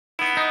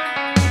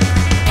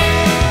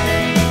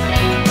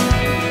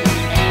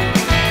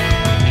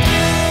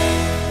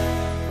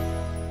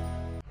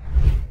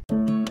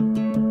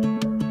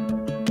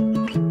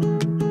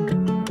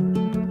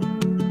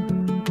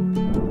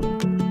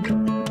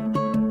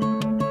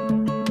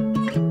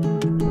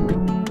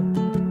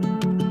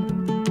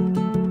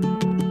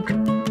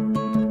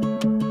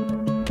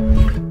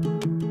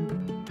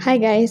Hi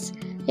guys,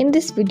 in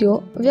this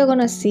video we are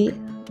gonna see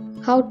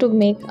how to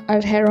make our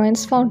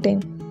Heorn's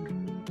fountain.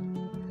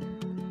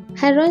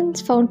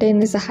 Heorn's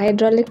fountain is a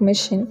hydraulic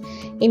machine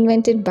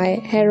invented by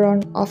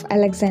Heorn of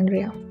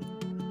Alexandria.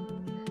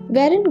 We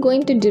aren't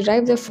going to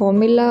derive the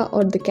formula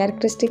or the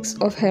characteristics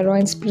of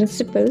Heorn's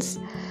principles,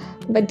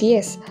 but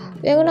yes,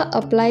 we are gonna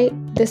apply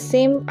the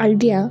same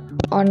idea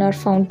on our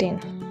fountain.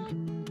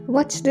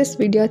 Watch this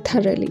video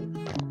thoroughly.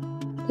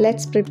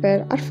 Let's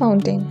prepare our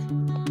fountain.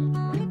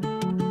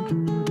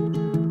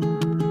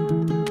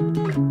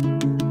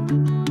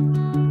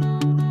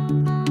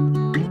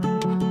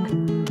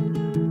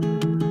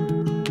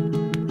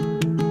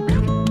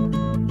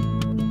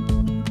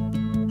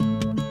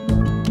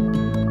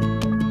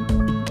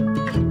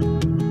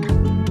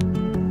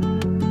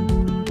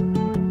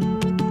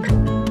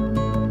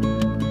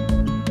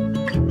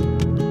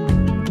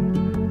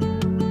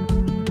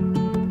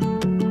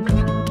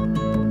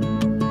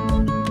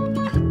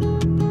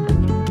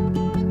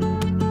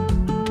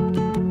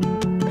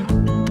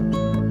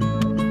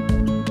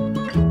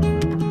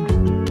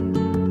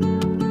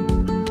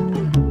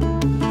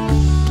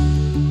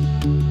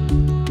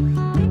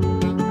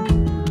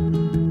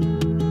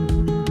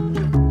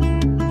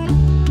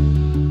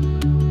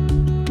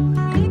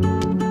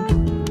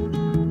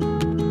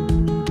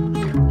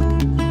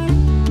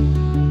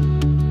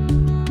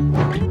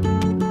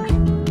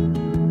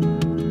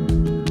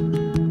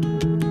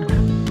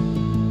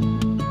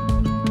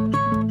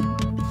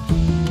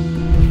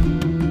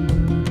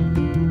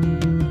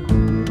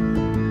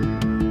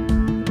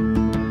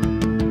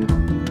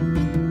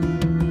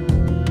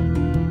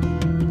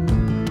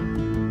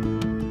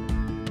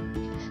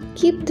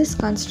 Keep this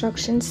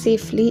construction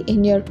safely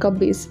in your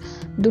cubbies.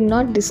 Do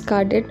not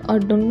discard it or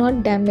do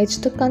not damage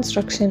the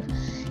construction.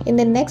 In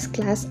the next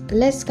class,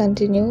 let's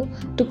continue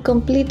to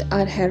complete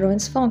our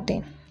Heorn's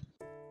fountain.